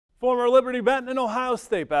Former Liberty Benton and Ohio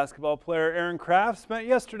State basketball player Aaron Kraft spent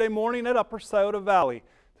yesterday morning at Upper Scioto Valley.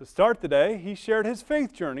 To start the day, he shared his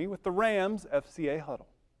faith journey with the Rams FCA huddle.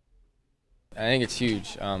 I think it's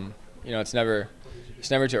huge. It's never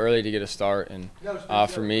too early to get a start, and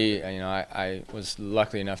for me, I was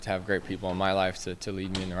lucky enough to have great people in my life to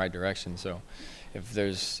lead me in the right direction. So, if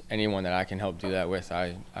there's anyone that I can help do that with,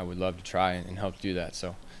 I would love to try and help do that.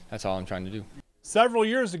 So that's all I'm trying to do. Several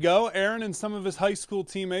years ago, Aaron and some of his high school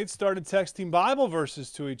teammates started texting Bible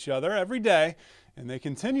verses to each other every day, and they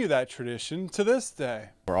continue that tradition to this day.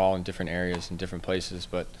 We're all in different areas and different places,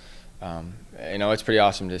 but it's pretty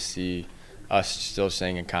awesome to see us still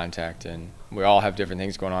staying in contact, and we all have different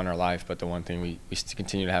things going on in our life, but the one thing we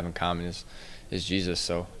continue to have in common is Jesus.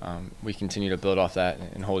 So we continue to build off that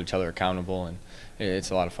and hold each other accountable, and it's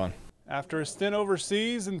a lot of fun. After a stint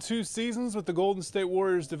overseas and 2 seasons with the Golden State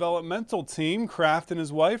Warriors developmental team, Kraft and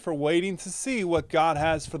his wife are waiting to see what God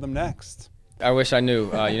has for them next. I wish I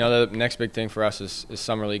knew. The next big thing for us is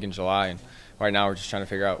Summer League in July, and right now we're just trying to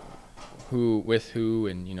figure out who with who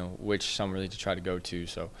and which Summer League to try to go to.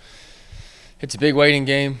 So it's a big waiting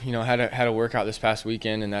game. Had a workout this past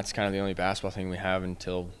weekend, and that's kind of the only basketball thing we have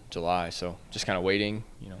until July. So just kind of waiting.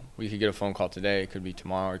 We could get a phone call today. It could be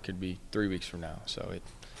tomorrow. It could be 3 weeks from now. So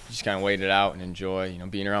just kind of wait it out and enjoy,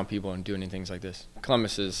 being around people and doing things like this.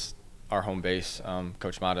 Columbus is our home base.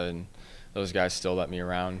 Coach Mata and those guys still let me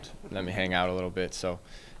around, let me hang out a little bit. So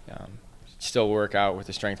still work out with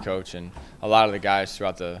the strength coach, and a lot of the guys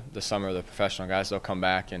throughout the summer, the professional guys, they'll come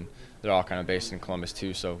back, and they're all kind of based in Columbus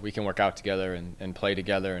too. So we can work out together and play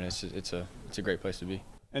together, and it's a great place to be.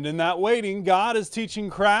 And in that waiting, God is teaching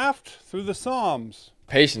Kraft through the Psalms.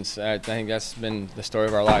 Patience. I think that's been the story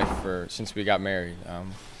of our life since we got married.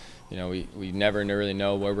 We never really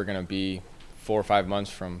know where we're going to be 4 or 5 months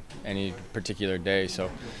from any particular day. So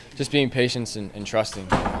just being patient and trusting,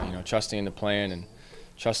 trusting in the plan and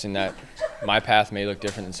trusting that my path may look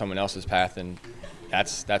different than someone else's path, and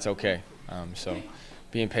that's okay. So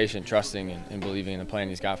being patient, trusting, and believing in the plan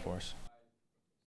He's got for us.